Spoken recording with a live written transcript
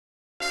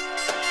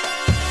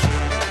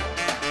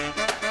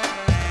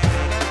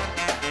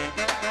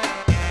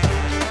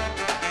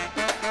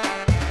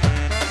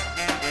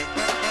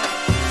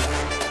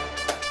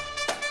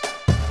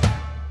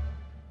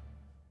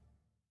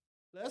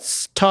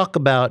talk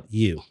about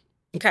you.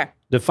 Okay.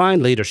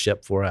 Define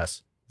leadership for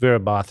us, Vera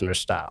Bothner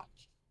style.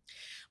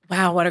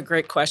 Wow, what a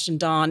great question,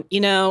 Don.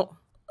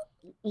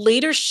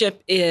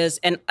 Leadership is,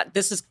 and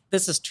this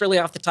is truly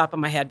off the top of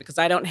my head because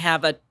I don't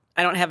have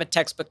a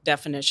textbook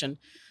definition.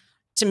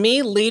 To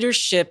me,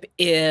 leadership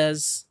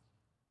is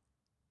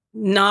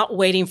not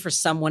waiting for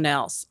someone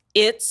else.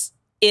 It's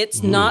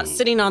not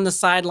sitting on the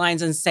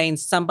sidelines and saying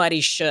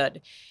somebody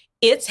should.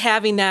 It's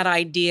having that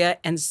idea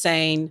and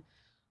saying,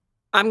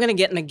 I'm going to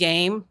get in the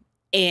game,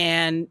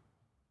 and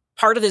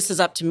part of this is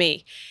up to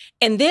me.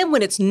 And then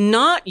when it's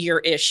not your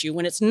issue,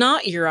 when it's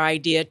not your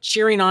idea,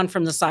 cheering on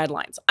from the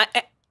sidelines.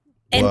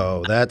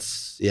 Whoa,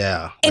 that's.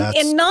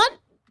 And not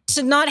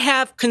to not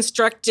have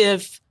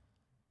constructive,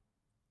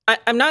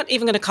 I'm not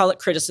even going to call it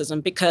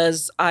criticism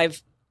because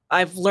I've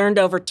learned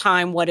over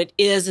time what it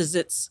is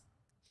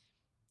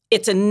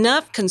it's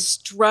enough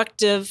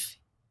constructive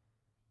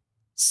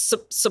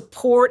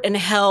support and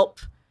help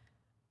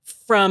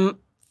from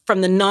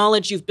the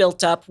knowledge you've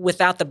built up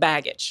without the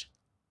baggage.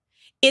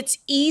 It's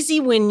easy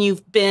when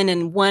you've been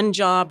in one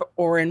job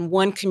or in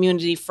one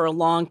community for a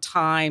long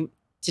time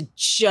to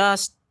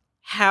just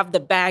have the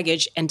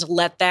baggage and to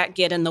let that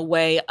get in the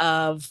way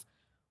of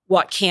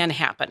what can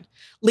happen.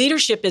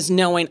 Leadership is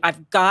knowing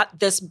I've got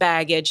this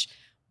baggage,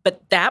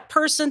 but that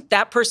person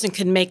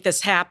can make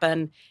this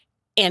happen,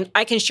 and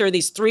I can share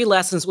these 3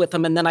 lessons with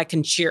them, and then I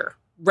can cheer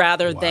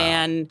rather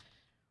than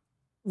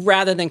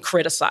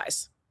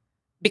criticize.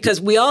 Because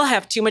we all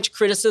have too much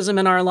criticism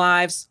in our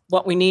lives.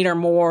 What we need are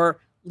more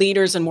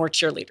leaders and more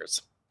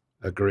cheerleaders.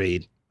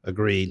 Agreed.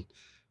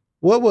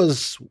 What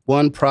was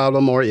one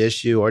problem or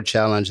issue or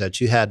challenge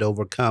that you had to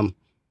overcome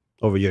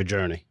over your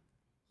journey?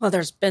 Well,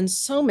 there's been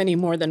so many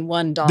more than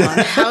one, Don.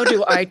 How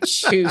do I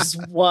choose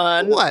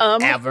one?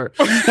 Whatever.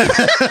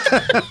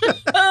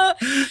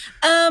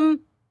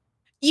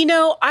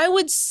 I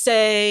would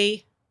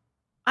say,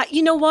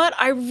 you know what?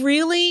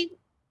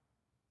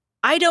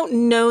 I don't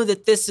know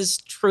that this is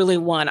truly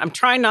one. I'm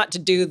trying not to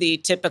do the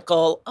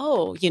typical,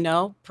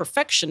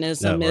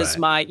 perfectionism is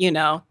my,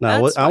 No,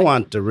 I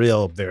want the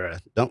real Vera.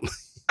 Don't.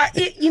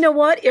 You know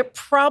what? It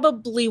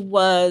probably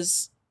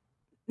was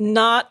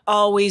not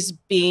always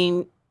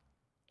being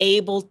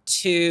able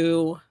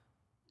to.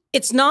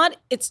 It's not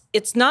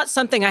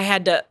something I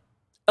had to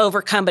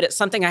overcome, but it's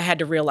something I had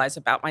to realize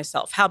about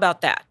myself. How about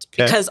that?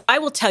 Okay. Because I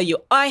will tell you,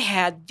 I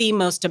had the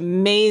most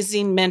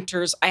amazing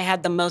mentors. I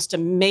had the most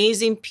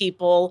amazing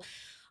people.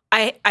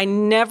 I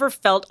never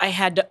felt I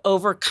had to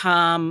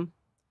overcome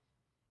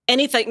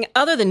anything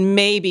other than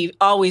maybe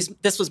always,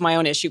 this was my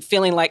own issue,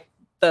 feeling like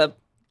the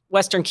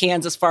Western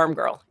Kansas farm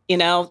girl,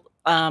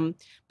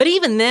 But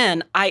even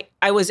then, I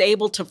was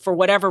able to, for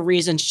whatever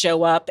reason,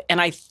 show up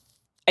and I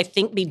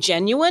think be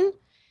genuine.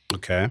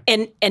 Okay.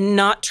 And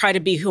not try to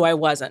be who I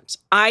wasn't.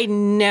 I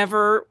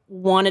never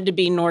wanted to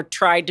be nor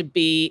tried to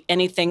be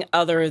anything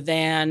other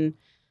than,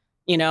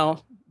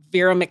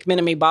 Vera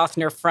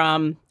Bothner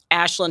from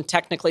Ashland,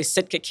 technically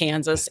Sitka,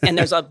 Kansas. And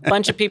there's a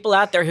bunch of people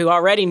out there who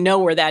already know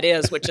where that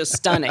is, which is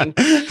stunning.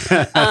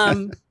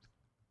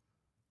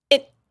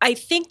 I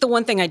think the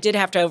one thing I did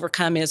have to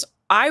overcome is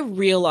I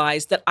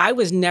realized that I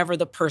was never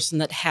the person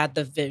that had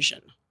the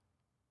vision.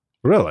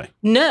 Really?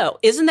 No.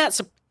 Isn't that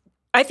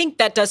I think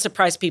that does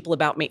surprise people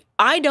about me.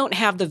 I don't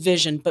have the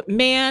vision, but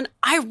man,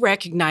 I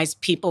recognize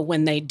people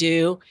when they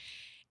do.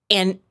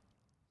 And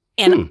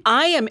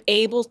I am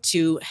able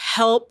to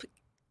help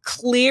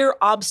clear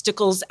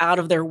obstacles out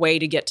of their way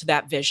to get to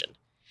that vision.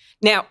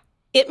 Now,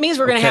 it means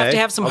we're going to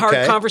have some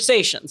hard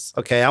conversations.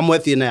 Okay, I'm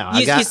with you now.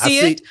 You see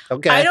it?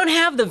 Okay. I don't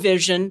have the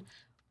vision,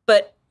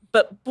 but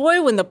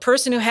boy, when the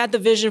person who had the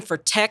vision for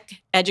tech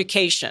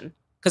education,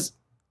 because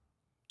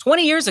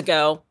 20 years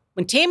ago,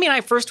 when Tammy and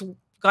I first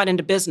got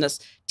into business,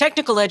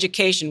 technical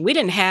education, we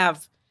didn't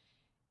have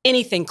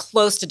anything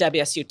close to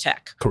WSU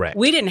Tech. Correct.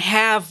 We didn't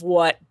have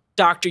what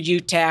Dr.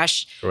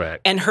 Utash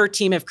and her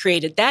team have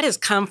created. That has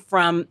come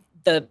from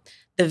the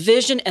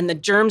vision and the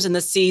germs and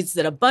the seeds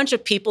that a bunch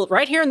of people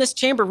right here in this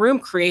chamber room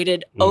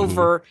created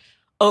over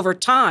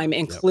time,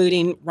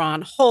 including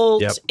Ron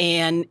Holt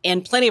and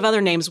plenty of other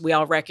names we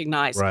all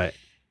recognize. Right.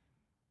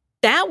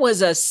 That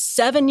was a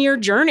 7-year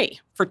journey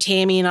for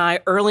Tammy and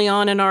I early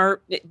on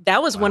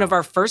that was one of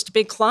our first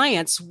big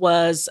clients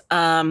was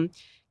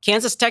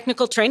Kansas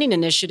Technical Training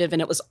Initiative.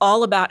 And it was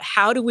all about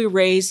how do we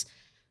raise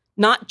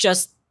not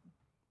just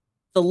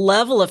the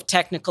level of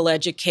technical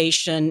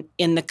education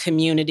in the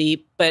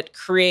community, but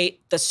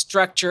create the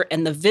structure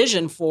and the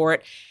vision for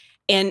it.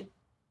 And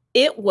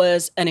it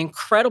was an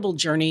incredible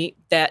journey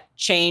that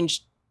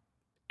changed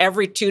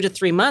every 2 to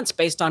 3 months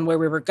based on where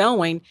we were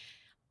going.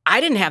 I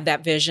didn't have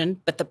that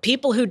vision, but the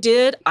people who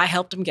did, I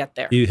helped them get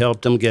there. You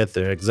helped them get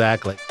there,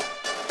 exactly.